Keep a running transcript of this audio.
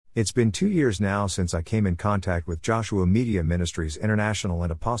It's been 2 years now since I came in contact with Joshua Media Ministries International and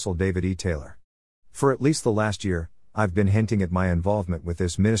Apostle David E. Taylor. For at least the last year, I've been hinting at my involvement with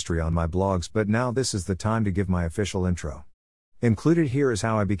this ministry on my blogs, but now this is the time to give my official intro. Included here is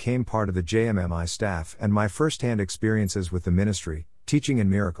how I became part of the JMMI staff and my first-hand experiences with the ministry, teaching and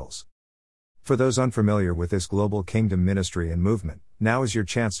miracles. For those unfamiliar with this global kingdom ministry and movement, now is your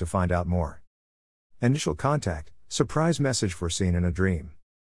chance to find out more. Initial contact, surprise message foreseen in a dream.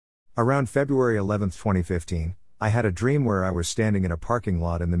 Around February 11, 2015, I had a dream where I was standing in a parking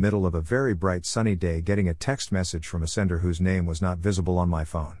lot in the middle of a very bright sunny day getting a text message from a sender whose name was not visible on my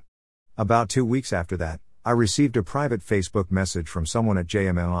phone. About 2 weeks after that, I received a private Facebook message from someone at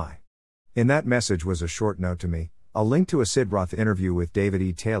JMMI. In that message was a short note to me, a link to a Sid Roth interview with David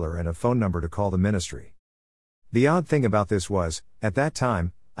E. Taylor and a phone number to call the ministry. The odd thing about this was, at that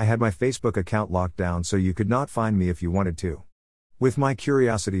time, I had my Facebook account locked down so you could not find me if you wanted to. With my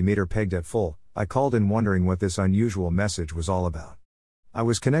curiosity meter pegged at full, I called in wondering what this unusual message was all about. I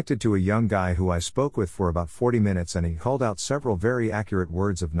was connected to a young guy who I spoke with for about 40 minutes and he called out several very accurate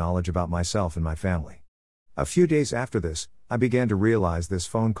words of knowledge about myself and my family. A few days after this, I began to realize this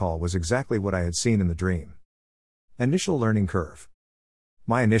phone call was exactly what I had seen in the dream. Initial learning curve.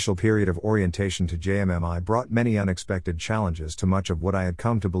 My initial period of orientation to JMMI brought many unexpected challenges to much of what I had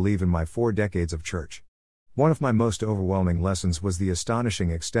come to believe in my 4 decades of church. One of my most overwhelming lessons was the astonishing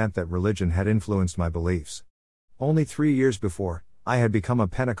extent that religion had influenced my beliefs. Only 3 years before, I had become a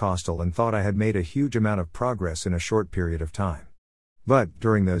Pentecostal and thought I had made a huge amount of progress in a short period of time. But,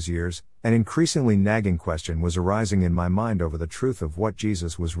 during those years, an increasingly nagging question was arising in my mind over the truth of what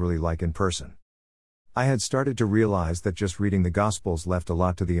Jesus was really like in person. I had started to realize that just reading the Gospels left a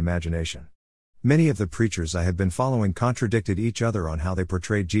lot to the imagination. Many of the preachers I had been following contradicted each other on how they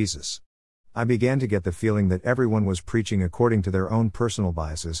portrayed Jesus. I began to get the feeling that everyone was preaching according to their own personal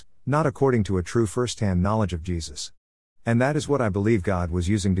biases, not according to a true first-hand knowledge of Jesus. And that is what I believe God was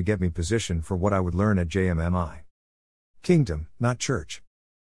using to get me positioned for what I would learn at JMMI. Kingdom, not church.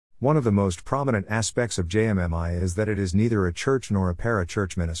 One of the most prominent aspects of JMMI is that it is neither a church nor a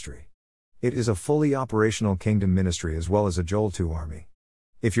para-church ministry. It is a fully operational kingdom ministry as well as a Joel 2 army.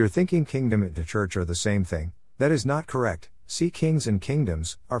 If you're thinking kingdom and church are the same thing, that is not correct. See, kings and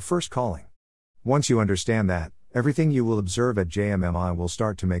kingdoms, our first calling. Once you understand that, everything you will observe at JMMI will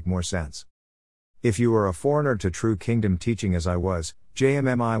start to make more sense. If you are a foreigner to true kingdom teaching as I was,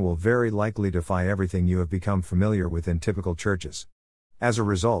 JMMI will very likely defy everything you have become familiar with in typical churches. As a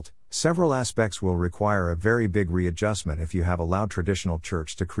result, several aspects will require a very big readjustment if you have allowed traditional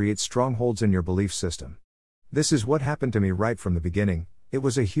church to create strongholds in your belief system. This is what happened to me right from the beginning. It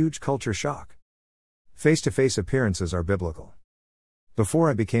was a huge culture shock. Face-to-face appearances are biblical. Before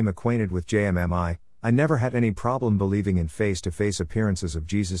I became acquainted with JMMI, I never had any problem believing in face-to-face appearances of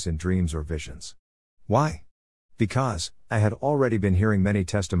Jesus in dreams or visions. Why? Because I had already been hearing many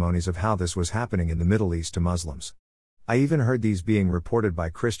testimonies of how this was happening in the Middle East to Muslims. I even heard these being reported by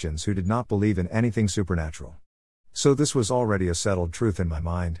Christians who did not believe in anything supernatural. So this was already a settled truth in my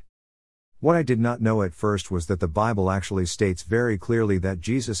mind. What I did not know at first was that the Bible actually states very clearly that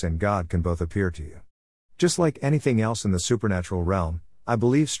Jesus and God can both appear to you. Just like anything else in the supernatural realm, I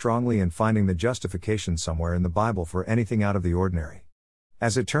believe strongly in finding the justification somewhere in the Bible for anything out of the ordinary.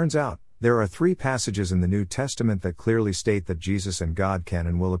 As it turns out, there are 3 passages in the New Testament that clearly state that Jesus and God can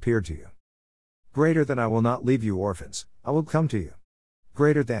and will appear to you. Greater than I will not leave you orphans, I will come to you.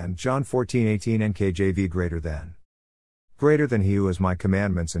 Greater than John 14:18 NKJV Greater than he who has my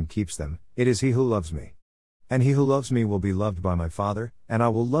commandments and keeps them, it is he who loves me. And he who loves me will be loved by my Father, and I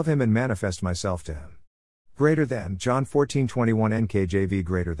will love him and manifest myself to him. Greater than John 14:21 NKJV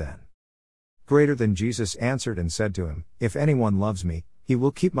Greater than Jesus answered and said to him, If anyone loves me, he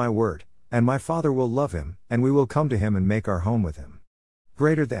will keep my word, and my Father will love him, and we will come to him and make our home with him.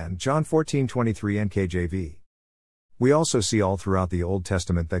 Greater than John 14:23 NKJV. We also see all throughout the Old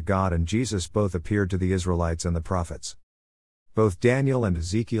Testament that God and Jesus both appeared to the Israelites and the prophets. Both Daniel and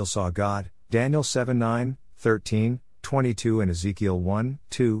Ezekiel saw God, Daniel 7:9, 13, 22 and Ezekiel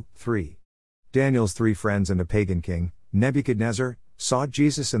 1:2-3. Daniel's 3 friends and a pagan king, Nebuchadnezzar, saw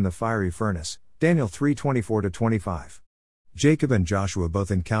Jesus in the fiery furnace, Daniel 3:24-25. Jacob and Joshua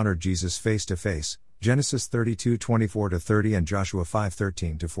both encountered Jesus face to face, Genesis 32:24-30 and Joshua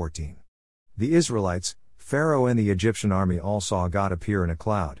 5:13-14. The Israelites, Pharaoh and the Egyptian army all saw God appear in a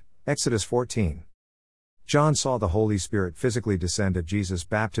cloud, Exodus 14. John saw the Holy Spirit physically descend at Jesus'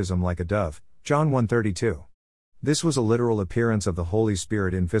 baptism like a dove, John 1:32. This was a literal appearance of the Holy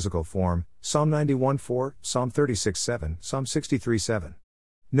Spirit in physical form, Psalm 91:4, Psalm 36:7, Psalm 63:7.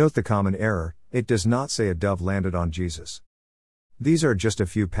 Note the common error, it does not say a dove landed on Jesus. These are just a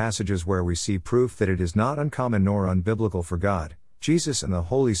few passages where we see proof that it is not uncommon nor unbiblical for God, Jesus and the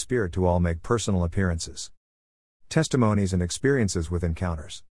Holy Spirit to all make personal appearances. Testimonies and experiences with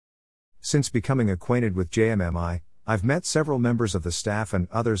encounters. Since becoming acquainted with JMMI, I've met several members of the staff and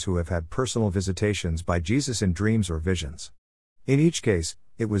others who have had personal visitations by Jesus in dreams or visions. In each case,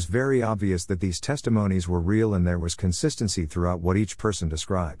 it was very obvious that these testimonies were real and there was consistency throughout what each person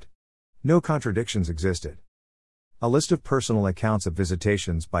described. No contradictions existed. A list of personal accounts of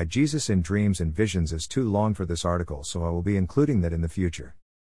visitations by Jesus in dreams and visions is too long for this article, so I will be including that in the future.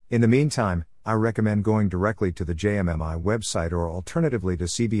 In the meantime, I recommend going directly to the JMMI website or alternatively to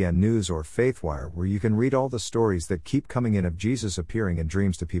CBN News or FaithWire, where you can read all the stories that keep coming in of Jesus appearing in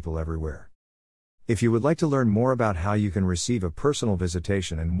dreams to people everywhere. If you would like to learn more about how you can receive a personal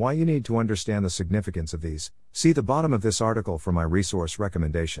visitation and why you need to understand the significance of these, see the bottom of this article for my resource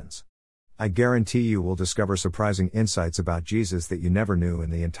recommendations. I guarantee you will discover surprising insights about Jesus that you never knew,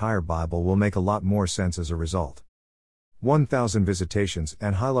 and the entire Bible will make a lot more sense as a result. 1,000 visitations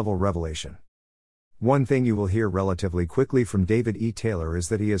and high-level revelation. One thing you will hear relatively quickly from David E. Taylor is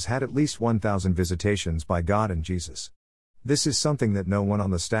that he has had at least 1,000 visitations by God and Jesus. This is something that no one on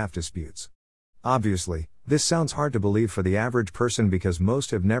the staff disputes. Obviously, this sounds hard to believe for the average person because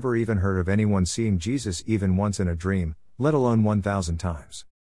most have never even heard of anyone seeing Jesus even once in a dream, let alone 1,000 times.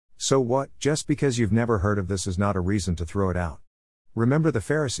 So what? Just because you've never heard of this is not a reason to throw it out. Remember the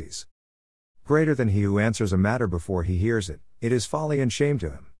Pharisees. Greater than he who answers a matter before he hears it, it is folly and shame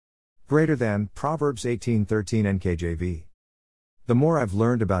to him. Greater than, Proverbs 18:13 NKJV. The more I've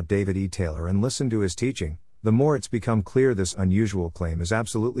learned about David E. Taylor and listened to his teaching, the more it's become clear this unusual claim is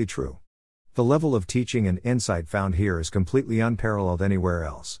absolutely true. The level of teaching and insight found here is completely unparalleled anywhere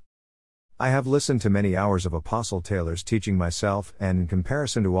else. I have listened to many hours of Apostle Taylor's teaching myself, and in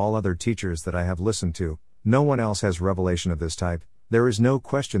comparison to all other teachers that I have listened to, no one else has revelation of this type. There is no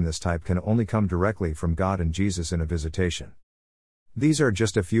question this type can only come directly from God and Jesus in a visitation. These are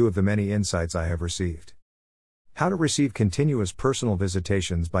just a few of the many insights I have received. How to receive continuous personal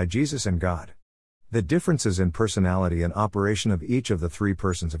visitations by Jesus and God. The differences in personality and operation of each of the three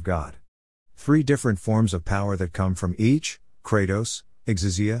persons of God. 3 different forms of power that come from each: kratos,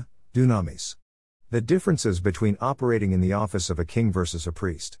 exousia, dunamis. The differences between operating in the office of a king versus a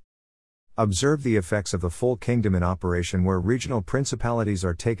priest. Observe the effects of the full kingdom in operation, where regional principalities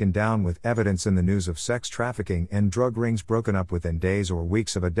are taken down with evidence in the news of sex trafficking and drug rings broken up within days or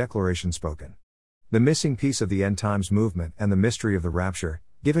weeks of a declaration spoken. The missing piece of the end times movement and the mystery of the rapture,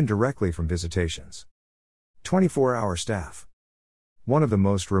 given directly from visitations. 24-hour staff. One of the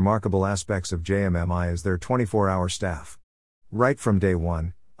most remarkable aspects of JMMI is their 24-hour staff. Right from day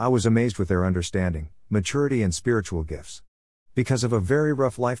one, I was amazed with their understanding, maturity and spiritual gifts. Because of a very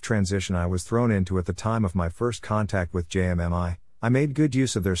rough life transition I was thrown into at the time of my first contact with JMMI, I made good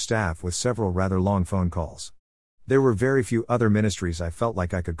use of their staff with several rather long phone calls. There were very few other ministries I felt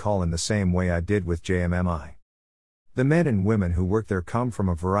like I could call in the same way I did with JMMI. The men and women who work there come from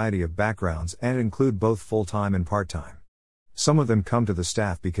a variety of backgrounds and include both full-time and part-time. Some of them come to the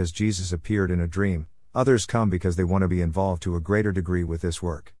staff because Jesus appeared in a dream, others come because they want to be involved to a greater degree with this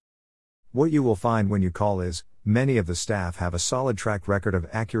work. What you will find when you call is, many of the staff have a solid track record of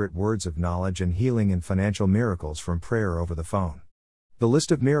accurate words of knowledge and healing and financial miracles from prayer over the phone. The list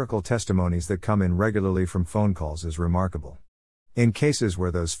of miracle testimonies that come in regularly from phone calls is remarkable. In cases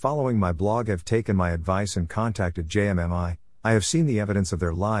where those following my blog have taken my advice and contacted JMMI, I have seen the evidence of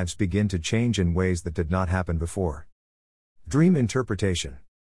their lives begin to change in ways that did not happen before. Dream interpretation.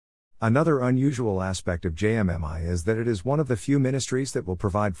 Another unusual aspect of JMMI is that it is one of the few ministries that will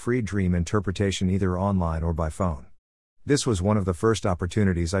provide free dream interpretation either online or by phone. This was one of the first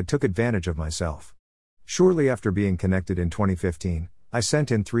opportunities I took advantage of myself. Shortly after being connected in 2015, I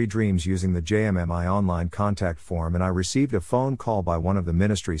sent in 3 dreams using the JMMI online contact form, and I received a phone call by one of the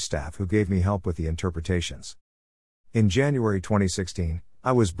ministry staff who gave me help with the interpretations. In January 2016,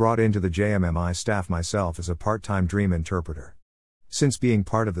 I was brought into the JMMI staff myself as a part-time dream interpreter. Since being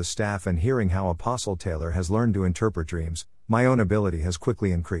part of the staff and hearing how Apostle Taylor has learned to interpret dreams, my own ability has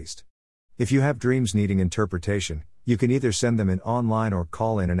quickly increased. If you have dreams needing interpretation, you can either send them in online or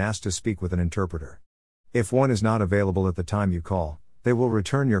call in and ask to speak with an interpreter. If one is not available at the time you call, they will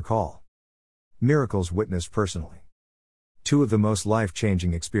return your call. Miracles witnessed personally. 2 of the most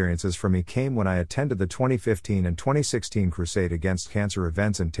life-changing experiences for me came when I attended the 2015 and 2016 Crusade Against Cancer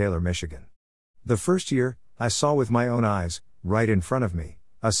events in Taylor, Michigan. The first year, I saw with my own eyes, right in front of me,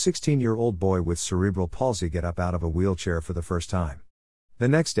 a 16-year-old boy with cerebral palsy get up out of a wheelchair for the first time. The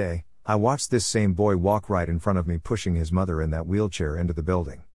next day, I watched this same boy walk right in front of me, pushing his mother in that wheelchair into the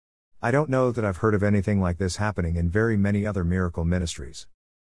building. I don't know that I've heard of anything like this happening in very many other miracle ministries.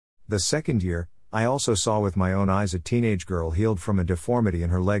 The second year, I also saw with my own eyes a teenage girl healed from a deformity in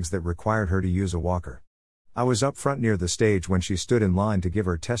her legs that required her to use a walker. I was up front near the stage when she stood in line to give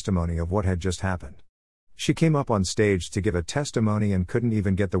her testimony of what had just happened. She came up on stage to give a testimony and couldn't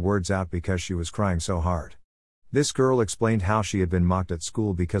even get the words out because she was crying so hard. This girl explained how she had been mocked at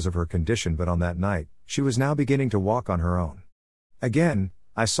school because of her condition, but on that night, she was now beginning to walk on her own. Again,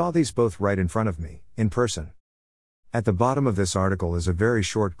 I saw these both right in front of me, in person. At the bottom of this article is a very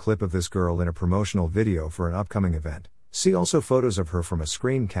short clip of this girl in a promotional video for an upcoming event. See also photos of her from a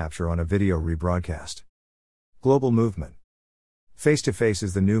screen capture on a video rebroadcast. Global movement. Face-to-face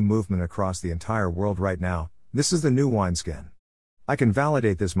is the new movement across the entire world right now. This is the new wineskin. I can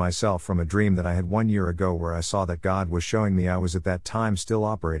validate this myself from a dream that I had 1 year ago where I saw that God was showing me I was at that time still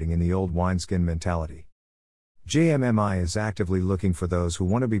operating in the old wineskin mentality. JMMI is actively looking for those who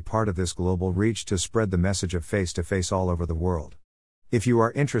want to be part of this global reach to spread the message of face-to-face all over the world. If you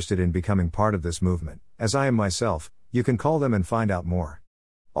are interested in becoming part of this movement, as I am myself, you can call them and find out more.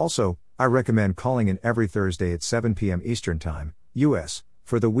 Also, I recommend calling in every Thursday at 7 p.m. Eastern Time, U.S.,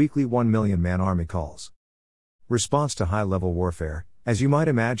 for the weekly 1 Million Man Army calls. Response to high-level warfare. As you might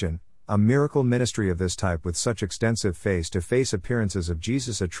imagine, a miracle ministry of this type with such extensive face-to-face appearances of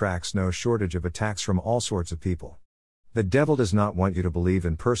Jesus attracts no shortage of attacks from all sorts of people. The devil does not want you to believe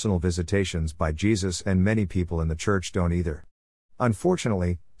in personal visitations by Jesus, and many people in the church don't either.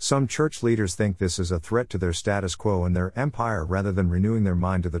 Unfortunately, some church leaders think this is a threat to their status quo and their empire rather than renewing their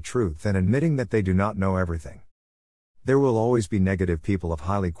mind to the truth and admitting that they do not know everything. There will always be negative people of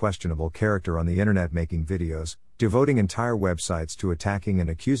highly questionable character on the internet making videos, devoting entire websites to attacking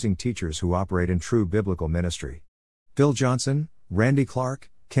and accusing teachers who operate in true biblical ministry. Bill Johnson, Randy Clark,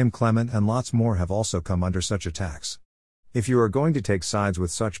 Kim Clement, and lots more have also come under such attacks. If you are going to take sides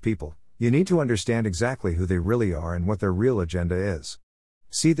with such people, you need to understand exactly who they really are and what their real agenda is.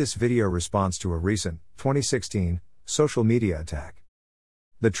 See this video response to a recent, 2016, social media attack.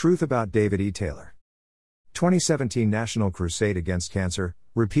 The truth about David E. Taylor. 2017 National Crusade Against Cancer,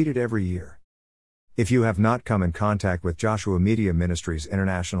 repeated every year. If you have not come in contact with Joshua Media Ministries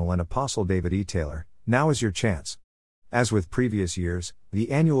International and Apostle David E. Taylor, now is your chance. As with previous years,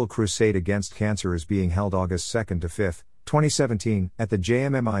 the annual Crusade Against Cancer is being held August 2nd to 5th, 2017, at the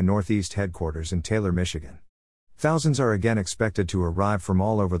JMMI Northeast headquarters in Taylor, Michigan. Thousands are again expected to arrive from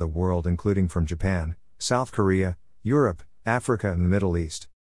all over the world, including from Japan, South Korea, Europe, Africa, and the Middle East.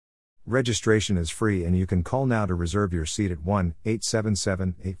 Registration is free and you can call now to reserve your seat at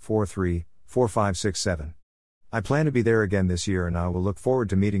 1-877-843-4567. I plan to be there again this year and I will look forward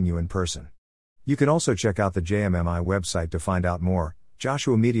to meeting you in person. You can also check out the JMMI website to find out more,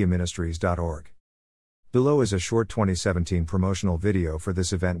 joshuamediaministries.org. Below is a short 2017 promotional video for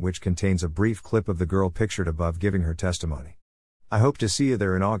this event which contains a brief clip of the girl pictured above giving her testimony. I hope to see you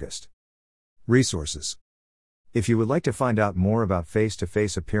there in August. Resources. If you would like to find out more about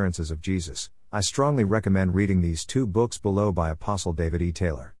face-to-face appearances of Jesus, I strongly recommend reading these 2 books below by Apostle David E.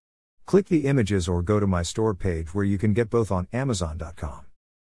 Taylor. Click the images or go to my store page where you can get both on Amazon.com.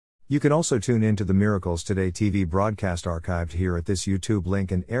 You can also tune in to the Miracles Today TV broadcast archived here at this YouTube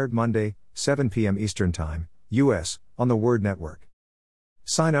link and aired Monday, 7 p.m. Eastern Time, U.S., on the Word Network.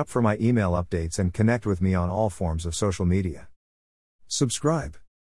 Sign up for my email updates and connect with me on all forms of social media. Subscribe.